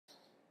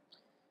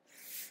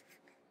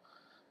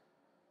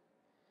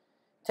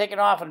Taking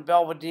off in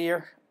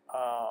Belvedere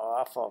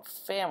off of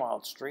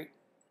Fairmount Street.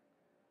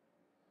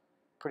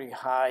 Pretty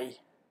high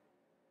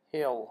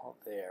hill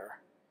there.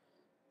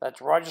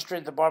 That's Roger Street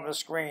at the bottom of the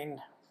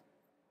screen.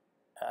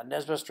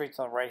 Nesbitt Street's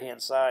on the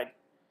right-hand side.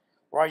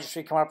 Roger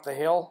Street coming up the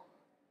hill.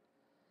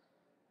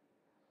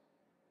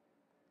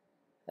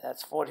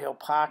 That's Fort Hill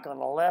Park on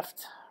the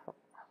left.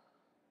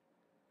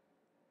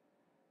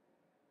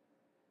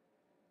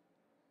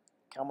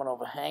 Coming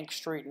over Hank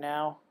Street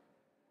now.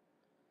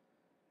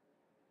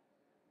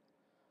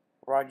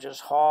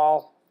 Rogers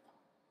Hall.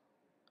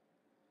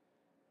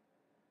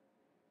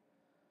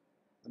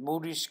 The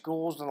Moody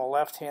Schools on the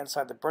left-hand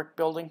side, the brick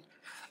building.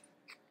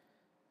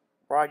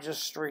 Rogers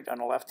Street on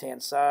the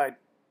left-hand side.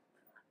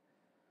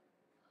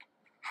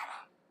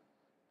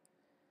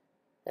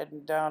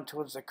 Heading down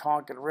towards the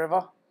Concord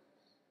River.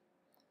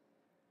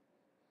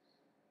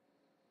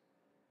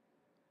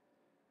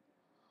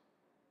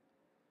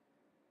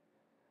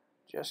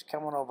 Just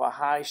coming over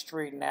High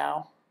Street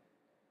now.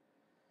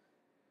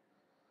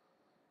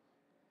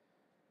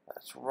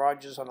 That's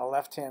Rogers on the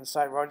left-hand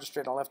side, Rogers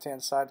Street on the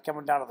left-hand side,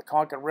 coming down to the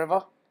Concord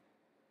River.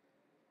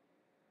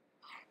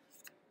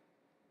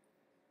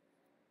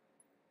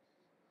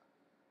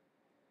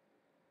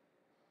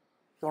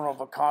 Going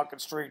over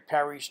Concord Street,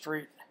 Perry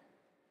Street.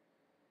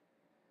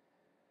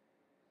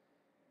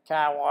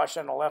 Car wash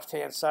on the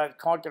left-hand side,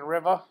 Concord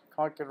River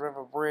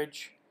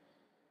Bridge.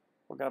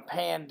 We're going to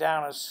pan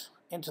down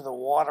into the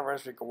water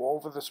as we go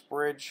over this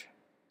bridge.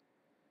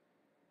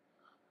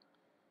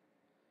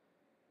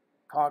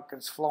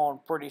 Concord's flowing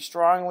pretty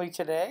strongly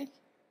today.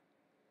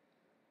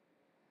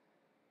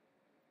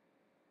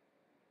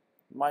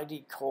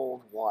 Mighty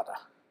cold water.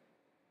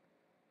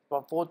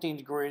 About 14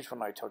 degrees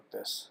when I took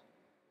this.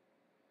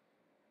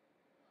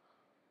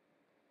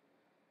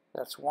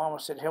 That's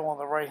Wamasett Hill on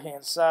the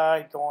right-hand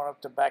side, going up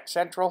to Back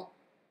Central.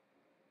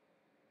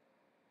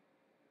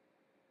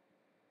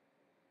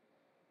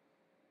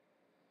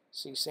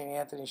 See St.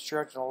 Anthony's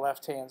Church on the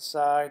left-hand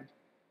side.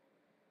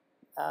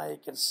 You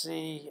can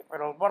see at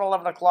about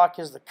 11 o'clock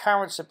is the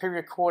current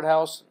Superior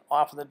Courthouse.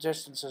 Off in the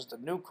distance is the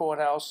new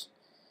courthouse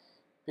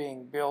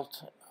being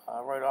built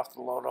right off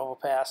the Lode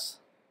Overpass.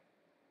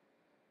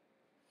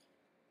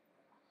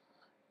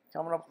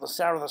 Coming up at the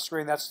center of the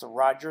screen, that's the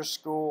Rogers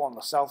School on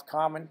the South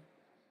Common.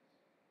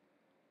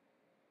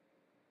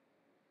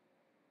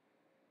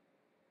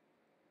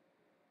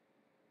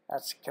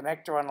 That's the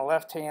connector on the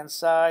left-hand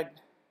side.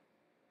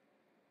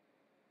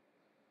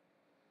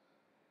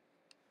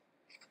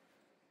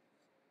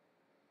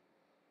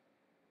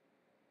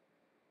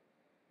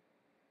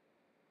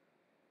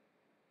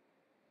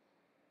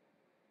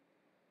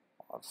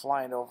 I'm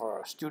flying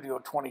over Studio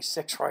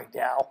 26 right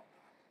now.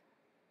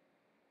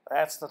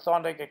 That's the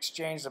Thorndike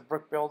Exchange, the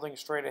brick building.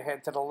 Straight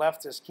ahead to the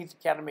left is Keith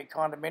Academy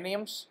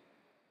Condominiums.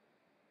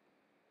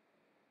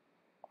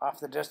 Off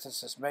the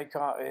distance is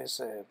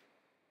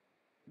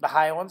the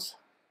Highlands.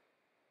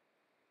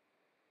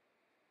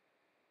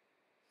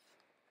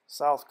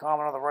 South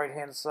Common on the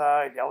right-hand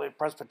side. Elliott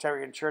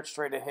Presbyterian Church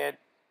straight ahead.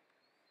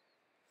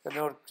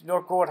 The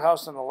North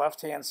Courthouse on the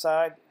left-hand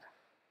side.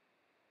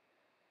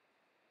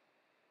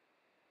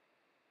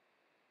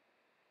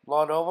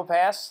 Lode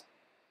Overpass,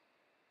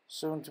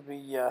 soon to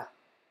be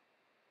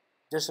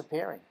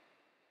disappearing.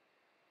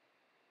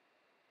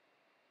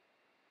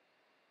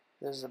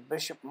 There's the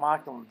Bishop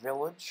Markham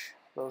Village.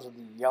 Those are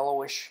the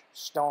yellowish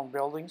stone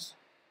buildings.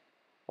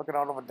 Looking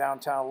out over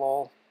downtown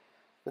Lowell.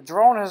 The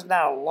drone has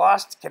now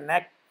lost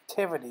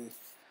connectivity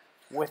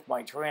with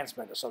my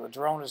transmitter. So the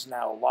drone is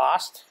now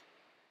lost,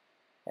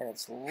 and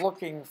it's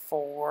looking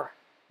for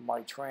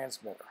my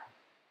transmitter.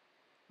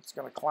 It's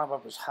going to climb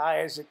up as high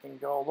as it can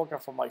go, looking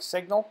for my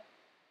signal.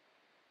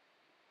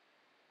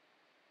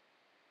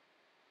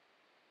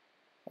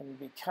 And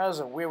because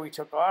of where we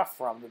took off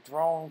from, the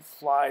drone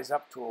flies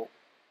up to,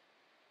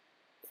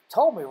 it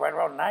told me right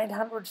around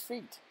 900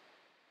 feet.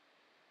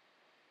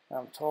 And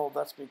I'm told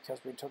that's because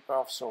we took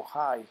off so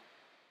high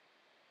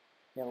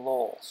in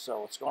Lowell.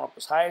 So it's going up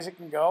as high as it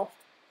can go,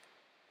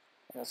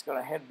 and it's going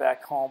to head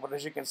back home. But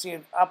as you can see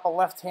in the upper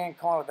left-hand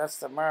corner, that's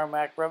the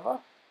Merrimack River.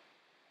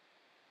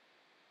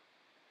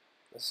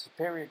 The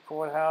Superior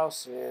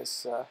Courthouse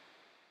is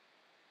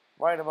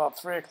right about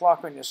 3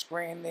 o'clock on your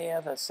screen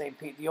there. That's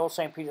the old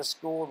St. Peter's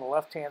School on the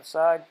left-hand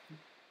side.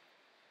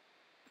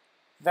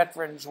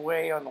 Veterans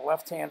Way on the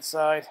left-hand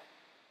side.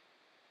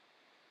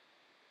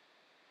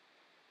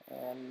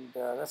 And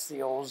that's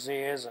the old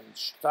Zayres and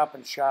Stop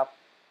and Shop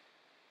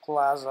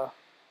Plaza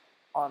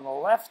on the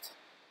left.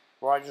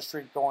 Roger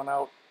Street going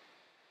out.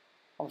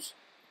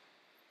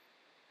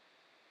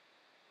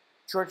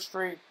 Church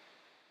Street,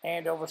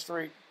 Andover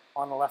Street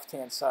on the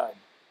left-hand side.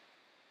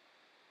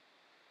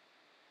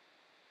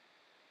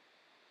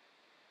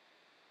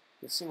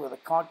 You can see where the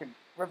Concord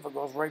River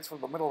goes right through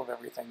the middle of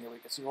everything here. We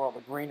can see where all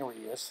the greenery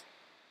is.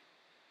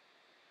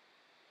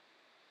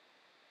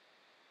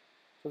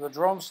 So the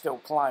drone's still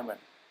climbing.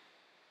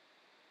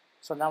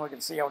 So now we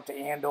can see out to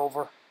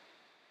Andover.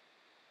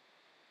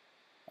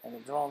 And the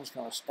drone's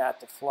going to start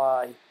to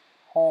fly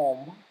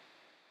home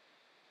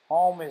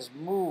home is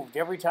moved.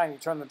 Every time you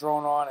turn the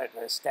drone on, it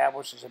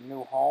establishes a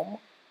new home.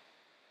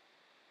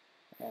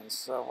 And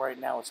so right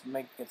now it's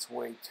making its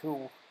way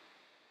to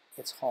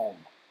its home.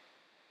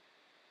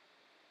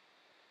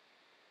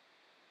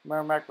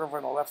 Merrimack River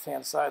on the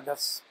left-hand side,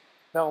 that's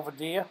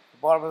Belvedere. The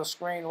bottom of the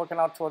screen looking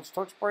out towards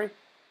Tewksbury.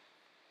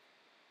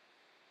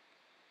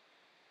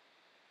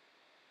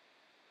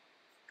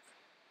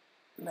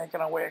 Making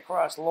our way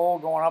across Lowell,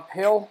 going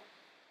uphill.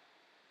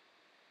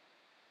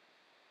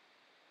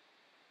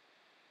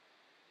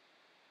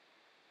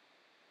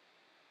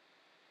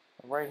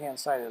 The right-hand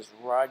side is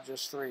Roger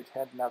Street,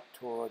 heading up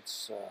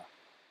towards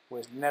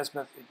where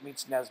Nesmith, it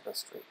meets Nesmith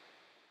Street.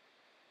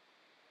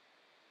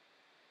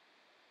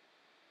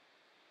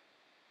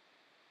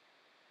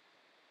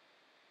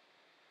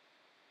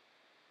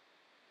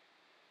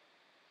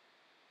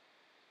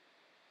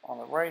 On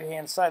the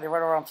right-hand side, right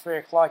around 3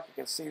 o'clock, you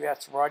can see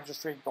that's Roger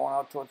Street going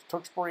out towards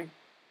Tewksbury.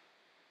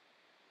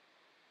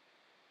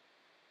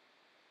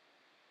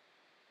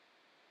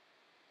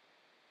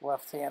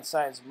 Left-hand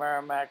side is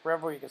Merrimack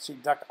River. You can see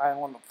Duck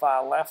Island on the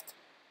far left.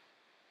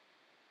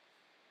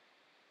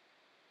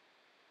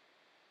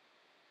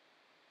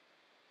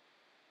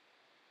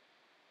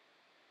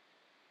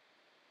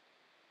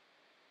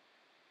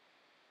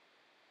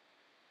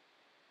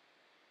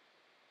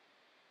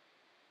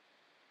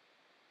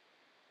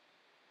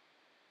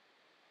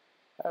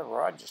 That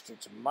Roger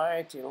Street's a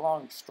mighty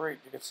long street.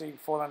 You can see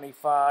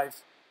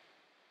 495.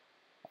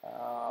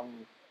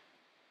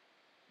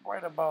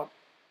 Right about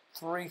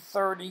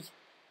 3:30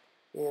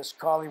 is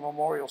Cawley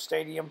Memorial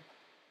Stadium.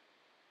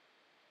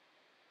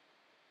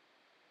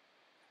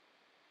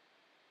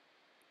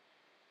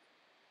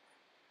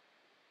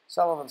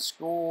 Sullivan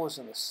School is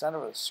in the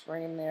center of the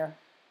screen there.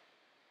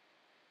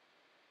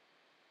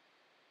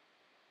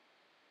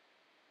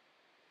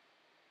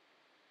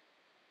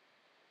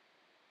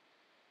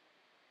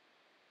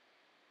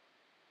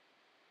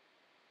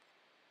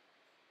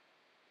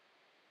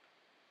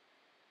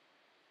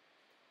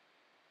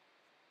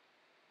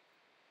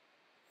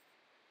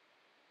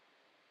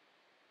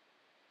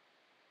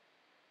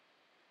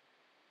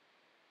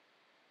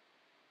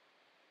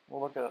 We'll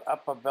look at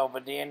Upper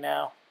Belvedere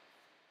now.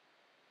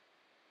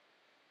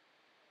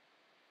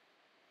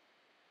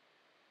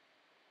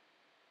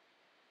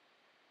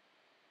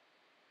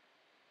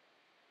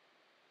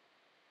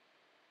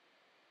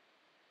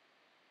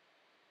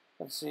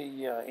 Let's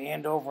see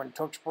Andover and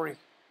Tewksbury. It's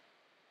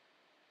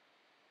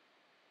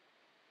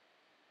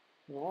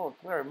a little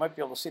clear. You might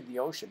be able to see the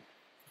ocean.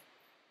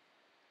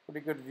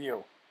 Pretty good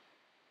view.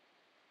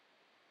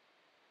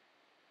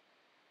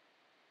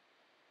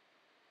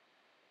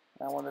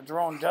 Now when the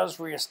drone does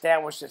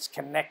reestablish its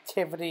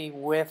connectivity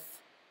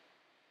with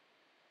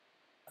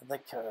the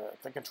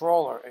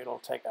controller, it'll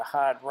take a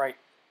hard right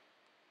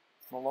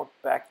and look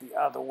back the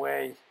other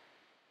way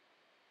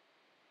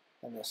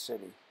in the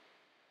city.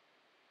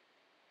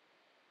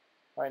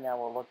 Right now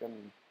we're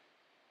looking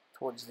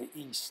towards the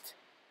east.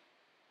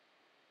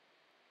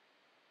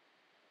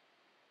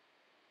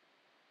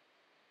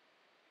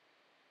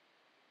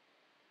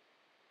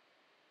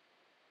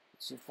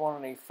 See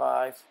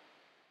 485.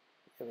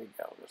 Here we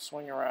go. We'll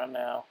swing around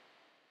now.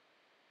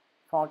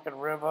 Concord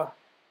River.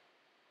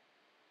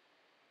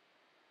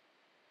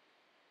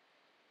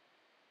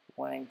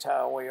 Wang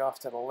Tower way off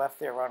to the left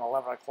there, around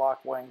 11 o'clock,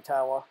 Wang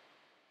Tower,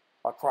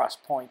 across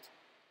Point.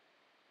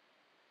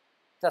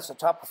 That's the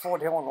top of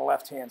Fort Hill on the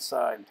left-hand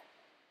side.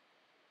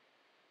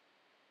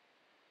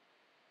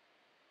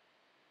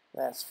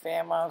 That's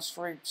Fairmount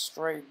Street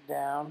straight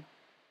down.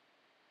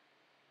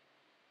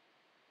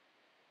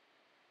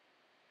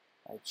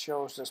 I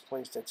chose this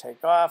place to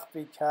take off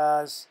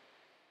because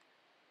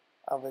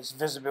of its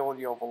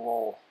visibility over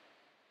Lowell.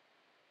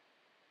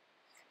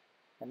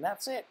 And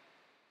that's it.